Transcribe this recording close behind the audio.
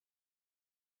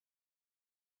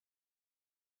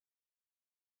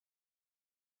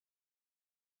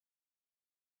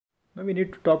Now we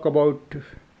need to talk about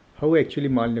how actually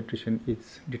malnutrition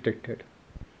is detected.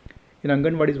 In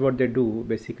Anganwadis, what they do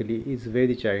basically is weigh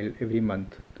the child every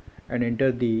month and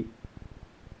enter the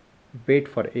weight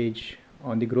for age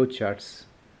on the growth charts.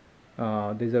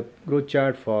 There's a growth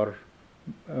chart for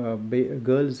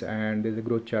girls and there's a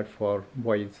growth chart for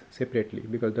boys separately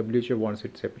because WHO wants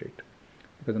it separate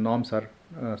because the norms are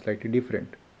slightly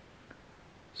different.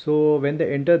 So when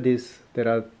they enter this, there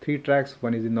are three tracks.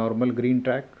 One is the normal green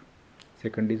track,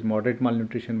 second is moderate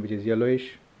malnutrition, which is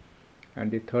yellowish,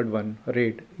 and the third one,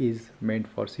 red, is meant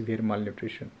for severe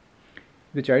malnutrition.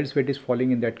 The child's weight is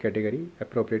falling in that category,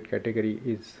 appropriate category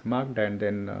is marked, and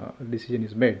then a decision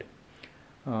is made.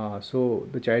 So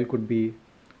the child could be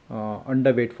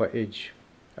underweight for age,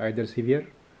 either severe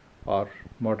or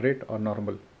moderate or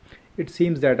normal. It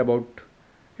seems that about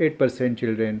 8%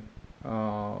 children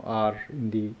are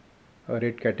in the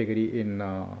red category in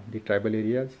the tribal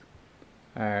areas,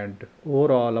 and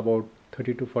overall about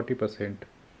 30 to 40%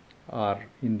 are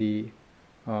in the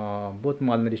both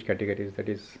malnourished categories, that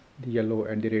is the yellow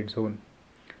and the red zone.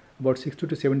 About 60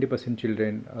 to 70%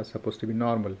 children are supposed to be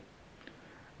normal.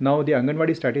 Now the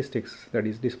Anganwadi statistics that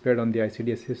is displayed on the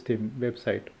ICDS system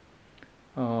website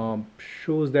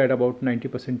shows that about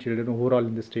 90% children overall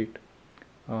in the state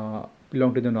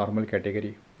belong to the normal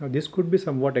category. Now this could be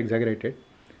somewhat exaggerated.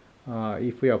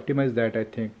 If we optimize that, I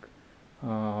think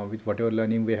with whatever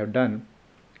learning we have done,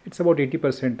 it's about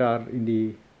 80% are in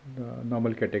the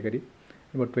normal category,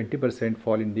 about 20%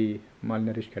 fall in the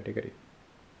malnourished category.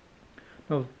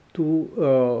 Now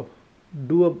to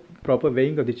do a proper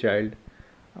weighing of the child,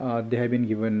 they have been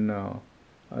given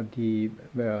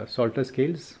the Salter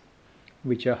scales,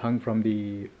 which are hung from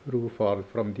the roof or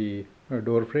from the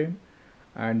door frame,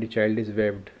 and the child is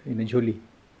weighed in a jolly.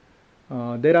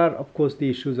 There are of course the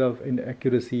issues of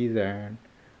inaccuracies and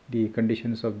the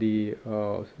conditions of the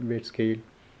weight scale.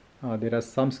 There are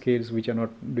some scales which are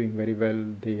not doing very well,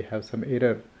 they have some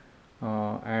error,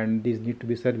 and these need to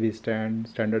be serviced and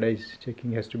standardized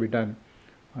checking has to be done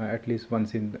at least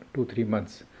once in 2-3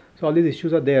 months. So all these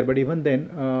issues are there, but even then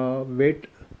weight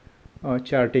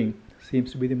charting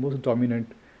seems to be the most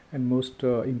dominant and most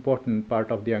important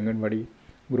part of the Anganwadi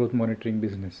growth monitoring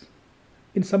business.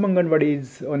 In some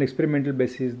Anganwadis, on experimental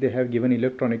basis, they have given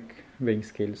electronic weighing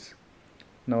scales.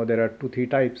 Now there are 2-3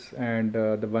 types, and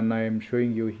the one I am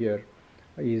showing you here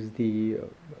is the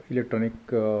electronic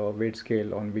weight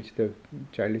scale on which the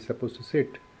child is supposed to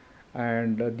sit,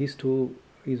 and these two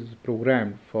is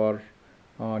programmed for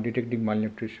detecting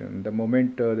malnutrition. The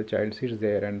moment the child sits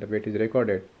there and the weight is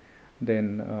recorded,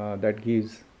 then that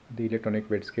gives the electronic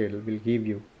weight scale will give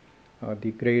you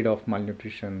the grade of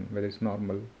malnutrition, whether it's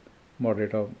normal,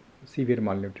 moderate or severe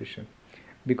malnutrition,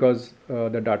 because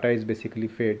the data is basically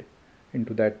fed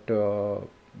into that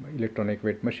electronic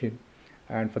weight machine,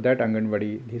 and for that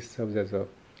Anganwadi this serves as a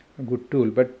good tool.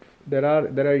 But there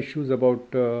are issues about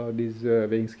these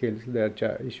weighing scales. There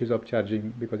are issues of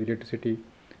charging because electricity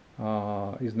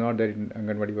is not there in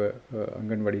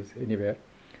Anganwadis anywhere,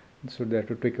 so they have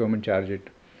to take home and charge it.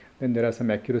 Then there are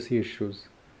some accuracy issues,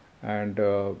 and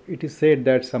it is said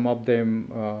that some of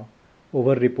them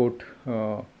over report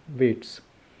weights.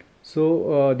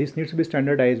 So this needs to be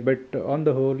standardized, but on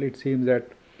the whole it seems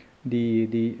that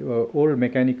the old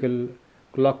mechanical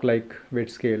clock like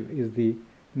weight scale is the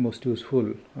most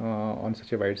useful on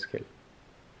such a wide scale.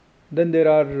 Then there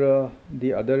are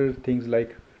the other things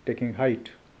like taking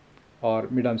height or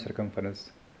mid-arm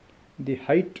circumference. The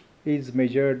height is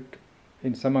measured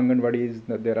in some Anganwadis.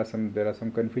 There are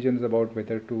some confusions about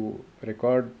whether to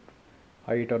record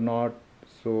height or not.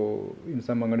 So in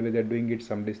some Anganwadis they are doing it,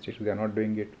 some districts they are not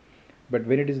doing it. But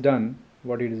when it is done,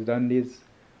 what it is done is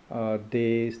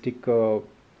they stick a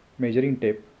measuring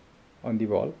tape on the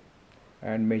wall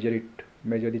and measure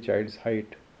the child's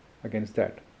height against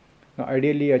that. Now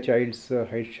ideally a child's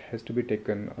height has to be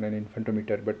taken on an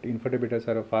infantometer, but infantometers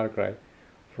are a far cry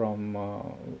from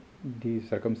the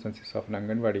circumstances of an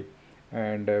Anganwadi,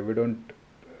 and we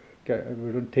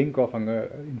don't think of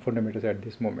infantometers at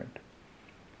this moment.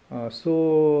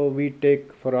 So we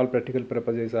take for all practical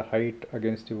purposes a height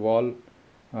against the wall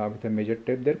with a measured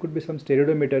tape. There could be some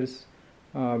stereometers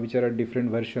which are a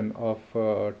different version of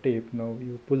tape. Now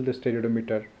you pull the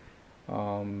stereometer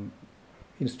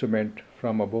instrument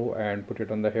from above and put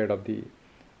it on the head of the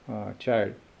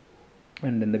child,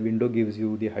 and then the window gives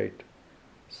you the height.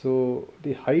 So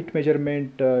the height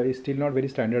measurement is still not very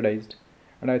standardized,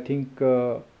 and I think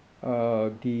the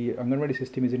Anganwadi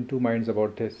system is in two minds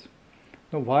about this.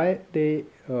 Now why they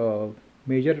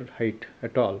measure height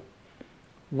at all?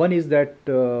 One is that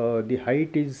the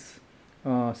height is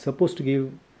supposed to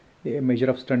give a measure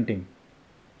of stunting.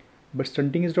 But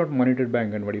stunting is not monitored by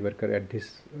Anganwadi worker at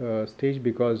this stage,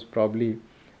 because probably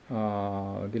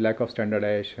the lack of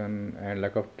standardization and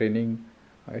lack of training,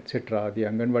 etc. The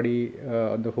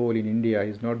Anganwadi on the whole in India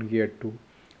is not geared to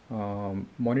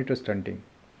monitor stunting.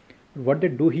 What they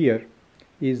do here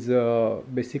is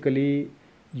basically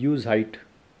use height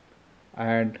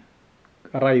and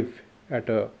arrive at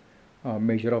a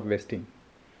measure of wasting.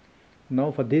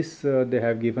 Now for this they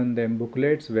have given them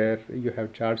booklets where you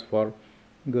have charts for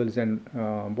girls and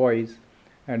boys,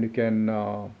 and you can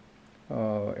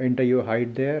enter your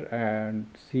height there and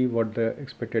see what the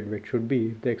expected weight should be.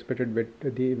 If the expected weight,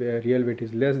 the real weight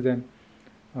is less than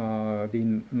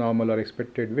the normal or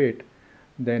expected weight,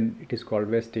 then it is called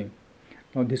wasting.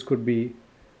 Now this could be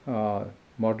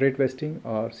moderate wasting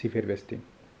or severe wasting.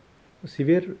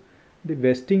 Severe, the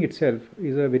wasting itself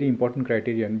is a very important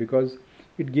criterion, because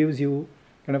it gives you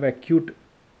kind of acute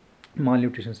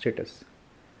malnutrition status.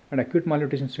 And acute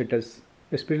malnutrition status,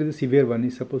 especially the severe one,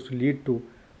 is supposed to lead to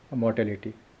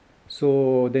mortality.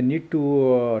 So they need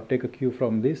to take a cue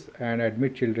from this and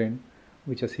admit children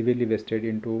which are severely wasted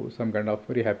into some kind of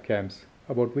rehab camps,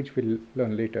 about which we'll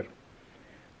learn later.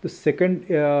 The second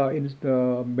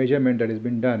measurement that has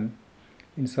been done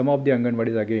in some of the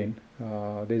Anganwadis, again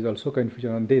there is also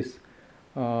confusion on this,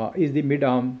 is the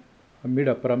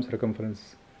mid-upper arm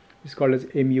circumference. It's called as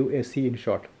MUAC in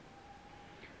short.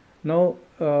 Now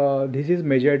this is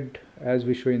measured as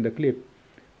we show in the clip,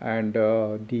 and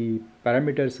the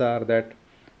parameters are that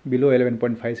below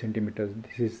 11.5 centimeters,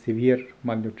 this is severe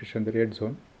malnutrition, the red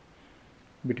zone.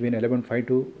 Between 11.5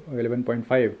 to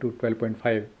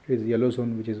 12.5 is yellow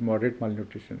zone, which is moderate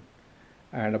malnutrition,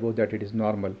 and above that it is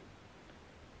normal.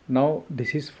 Now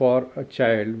this is for a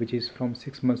child which is from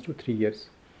 6 months to 3 years.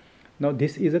 Now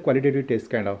this is a qualitative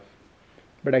test kind of,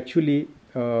 but actually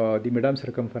the mid-arm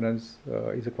circumference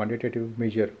is a quantitative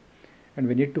measure, and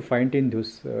we need to fine-tune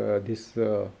this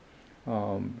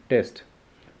test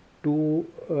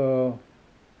to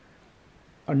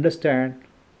understand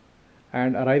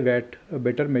and arrive at a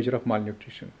better measure of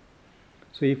malnutrition.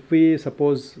 So if we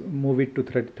suppose move it to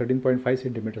 13.5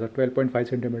 centimeters or 12.5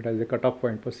 centimeters as a cutoff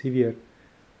point for severe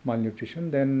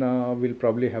malnutrition, then we'll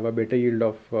probably have a better yield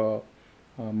of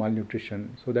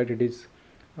malnutrition, so that it is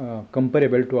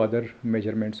comparable to other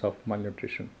measurements of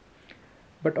malnutrition.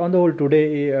 But on the whole,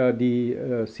 today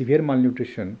the severe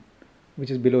malnutrition,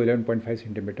 which is below 11.5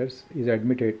 centimeters, is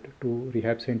admitted to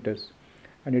rehab centers,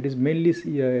 and it is mainly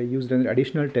used as an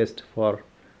additional test for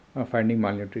finding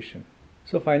malnutrition.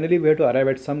 So finally we have to arrive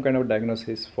at some kind of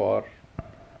diagnosis for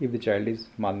if the child is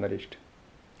malnourished,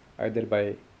 either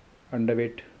by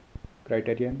underweight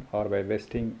criterion or by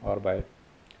wasting or by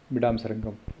mid-arm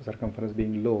circumference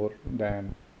being lower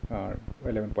than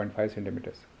 11.5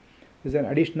 centimeters. There is an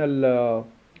additional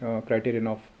criterion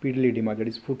of pedal edema, that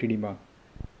is foot edema,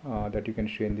 that you can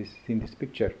show in this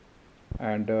picture,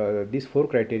 and these 4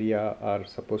 criteria are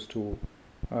supposed to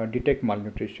detect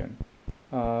malnutrition.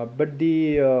 But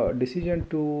the decision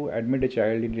to admit a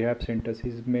child in rehab centers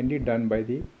is mainly done by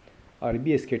the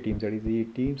RBSK teams, that is the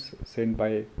teams sent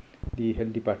by the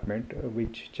health department,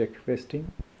 which check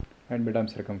wasting and mid-arm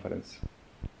circumference.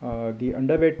 The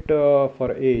underweight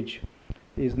for age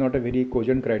is not a very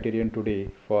cogent criterion today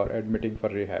for admitting for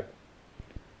rehab,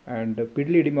 and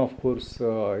pedal edema of course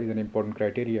is an important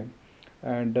criterion,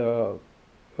 and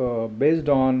based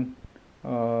on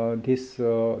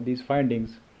these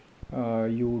findings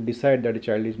you decide that a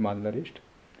child is malnourished,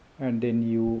 and then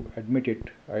you admit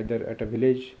it either at a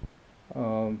village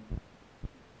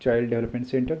child development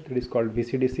center, that is called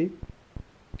VCDC.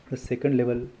 The second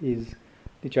level is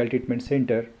the child treatment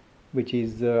center, which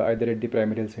is either at the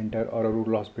primary health center or a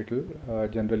rural hospital,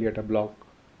 generally at a block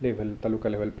level, taluka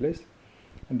level place.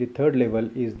 And the third level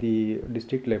is the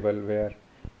district level, where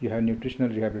you have nutritional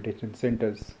rehabilitation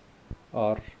centers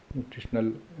or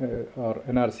nutritional or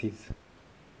NRCs.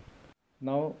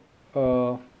 Now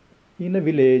in a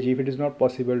village, if it is not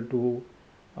possible to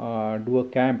do a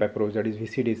camp approach, that is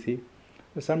VCDC,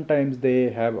 sometimes they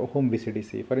have a home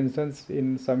VCDC. For instance,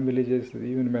 in some villages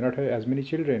you may not have as many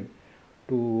children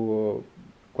to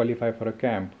qualify for a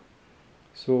camp.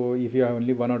 So if you have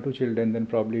only 1 or 2 children, then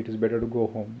probably it is better to go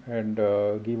home and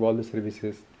give all the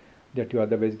services that you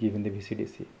otherwise give in the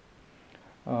VCDC.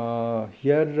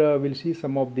 Here we'll see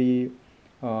some of the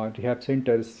rehab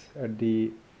centers at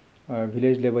the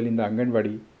village level in the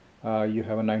Anganwadi. You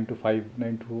have a 9 to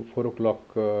 4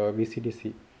 o'clock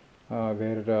VCDC,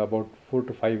 where about 4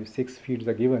 to 5, 6 feeds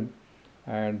are given,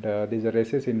 and there is a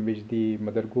recess in which the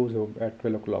mother goes home at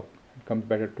 12 o'clock and comes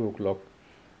back at 2 o'clock,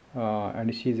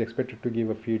 and she is expected to give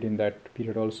a feed in that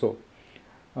period also.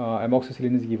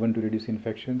 Amoxicillin is given to reduce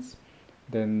infections.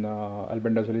 Then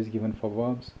albendazole is given for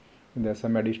worms. And there are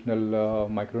some additional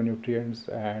micronutrients,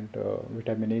 and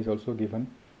vitamin A is also given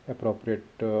appropriate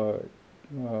for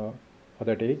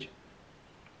that age.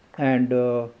 And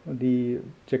the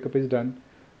checkup is done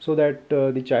so that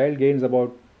the child gains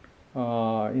about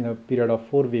in a period of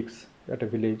 4 weeks at a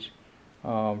village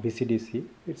VCDC.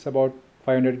 It's about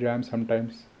 500 grams,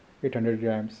 sometimes 800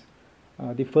 grams.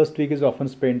 The first week is often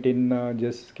spent in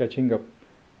just catching up,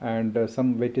 and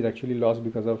some weight is actually lost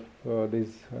because of this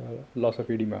loss of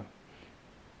edema.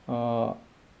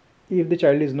 If the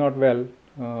child is not well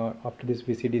after this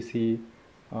VCDC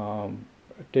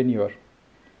tenure,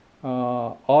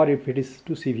 or if it is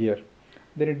too severe,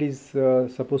 then it is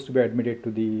supposed to be admitted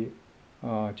to the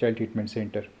child treatment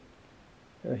center.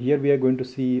 Here we are going to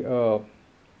see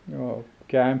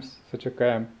camps, such a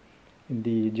camp in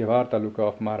the Jawahar Taluka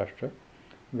of Maharashtra,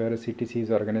 where a CTC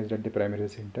is organized at the primary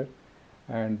center.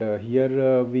 And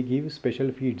here we give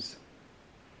special feeds.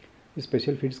 The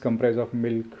special feeds comprise of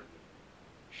milk,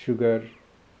 sugar,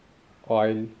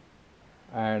 oil,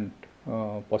 and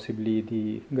possibly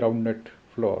the groundnut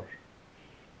flour.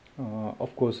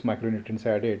 Of course, micronutrients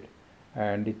added,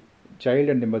 and the child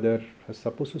and the mother are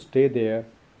supposed to stay there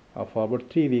for about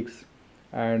 3 weeks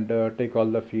and take all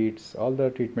the feeds. All the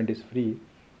treatment is free,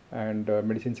 and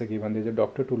medicines are given. There is a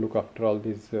doctor to look after all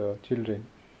these children,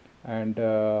 and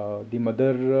the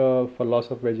mother for loss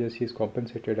of wages is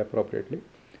compensated appropriately.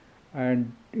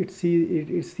 And it's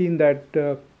seen that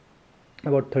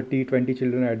about 30-20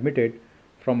 children are admitted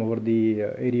from over the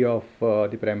area of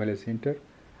the primary center,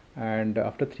 and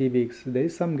after 3 weeks there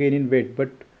is some gain in weight, but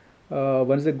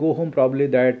once they go home, probably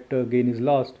that gain is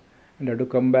lost, and have to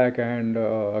come back and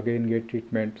again get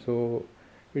treatment. So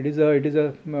it is a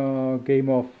game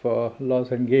of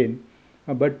loss and gain.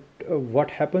 But what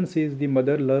happens is the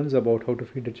mother learns about how to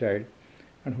feed the child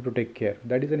and how to take care.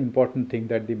 That is an important thing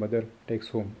that the mother takes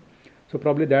home. So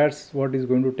probably that's what is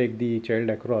going to take the child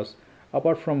across,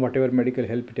 apart from whatever medical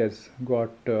help it has got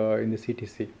in the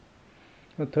CTC.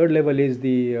 The third level is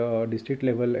the district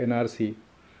level NRC.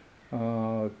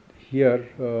 Here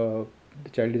the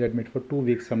child is admitted for 2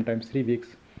 weeks, sometimes 3 weeks,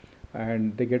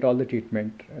 and they get all the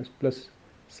treatment plus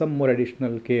some more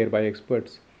additional care by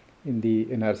experts in the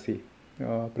NRC.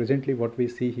 Presently what we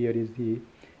see here is the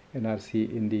NRC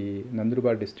in the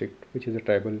Nandurbar district, which is a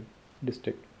tribal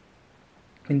district.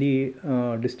 In the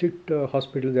district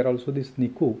hospital there are also this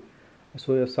NICU,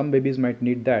 so some babies might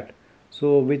need that.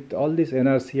 So with all this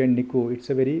NRC and NICU, it's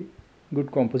a very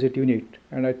good composite unit,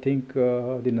 and I think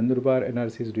the Nandurbar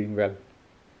NRC is doing well.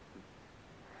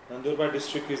 Nandurbar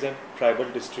district is a tribal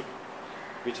district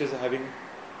which is having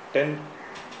 10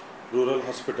 rural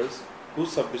hospitals, 2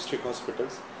 sub-district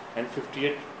hospitals, and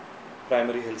 58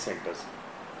 primary health centers.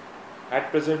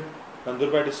 At present,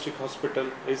 Nandurbar district hospital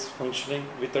is functioning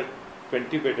with a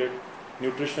 20-bedded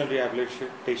nutritional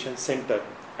rehabilitation center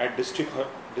at district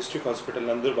hospital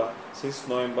Nandurbar since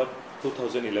November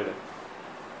 2011.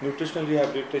 Nutritional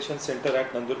rehabilitation center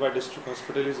at Nandurbar district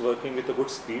hospital is working with a good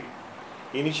speed.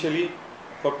 Initially,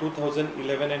 for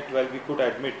 2011 and 12, we could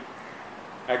admit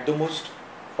at the most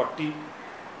 40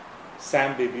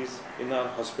 SAM babies in our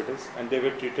hospitals, and they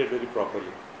were treated very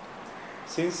properly.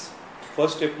 Since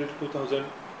 1st April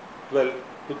 2012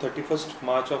 to 31st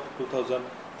March of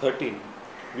 2013,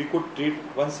 we could treat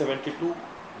 172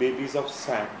 babies of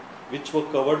SAM, which were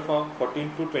covered for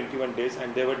 14 to 21 days,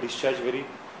 and they were discharged very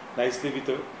nicely with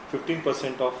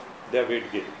 15% of their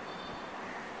weight gain.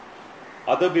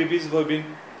 Other babies were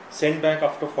being sent back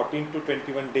after 14 to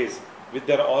 21 days with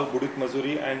their all budik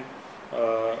mazuri and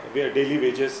their daily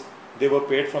wages. They were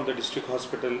paid from the district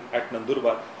hospital at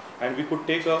Nandurbar, and we could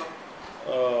take a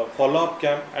follow-up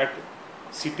camp at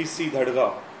CTC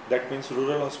Dhadgaon, that means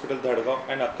Rural Hospital Dhadgaon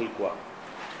and Akkalkua.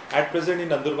 At present in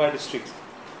Nandurbar district,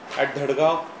 at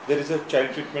Dhadgaon there is a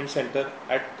child treatment center,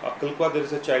 at Akkalkua there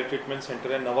is a child treatment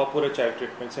center, and Nawapur a child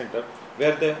treatment center,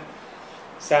 where the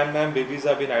SAM-MAM babies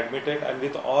have been admitted, and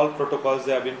with all protocols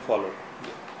they have been followed.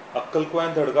 Akkalkua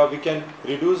and Dhadgaon, we can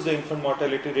reduce the infant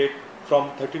mortality rate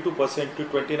from 32% to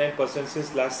 29%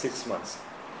 since last 6 months.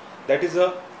 That is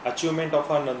a achievement of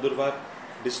our Nandurbar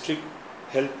district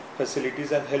health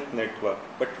facilities and health network.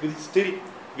 But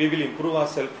we will improve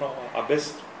ourselves from our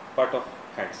best part of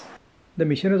hands. The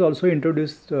mission has also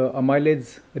introduced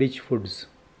amylase-rich foods.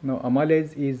 Now,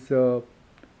 amylase is a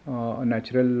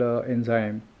natural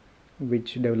enzyme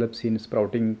which develops in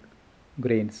sprouting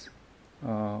grains,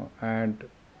 and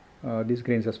these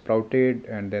grains are sprouted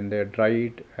and then they are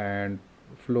dried and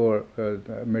flour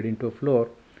made into a flour,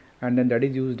 and then that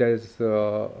is used as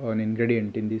an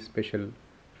ingredient in these special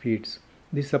feeds.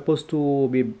 This is supposed to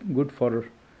be good for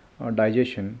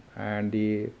digestion, and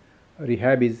the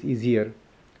rehab is easier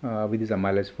with these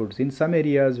amylase foods. In some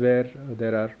areas where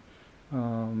there are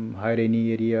high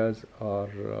rainy areas or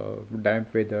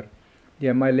damp weather, the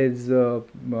amylase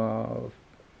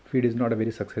feed is not a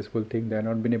very successful thing. They have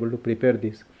not been able to prepare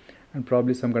this, and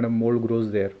probably some kind of mold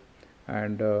grows there,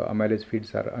 and amylase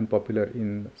feeds are unpopular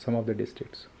in some of the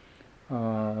districts.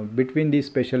 Between the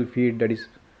special feed that is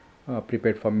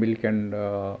prepared for milk and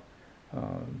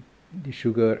the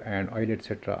sugar and oil,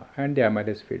 etc., and the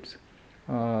amylase feeds,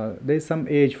 there is some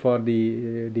age for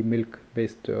the milk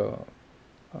based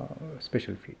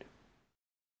special feed.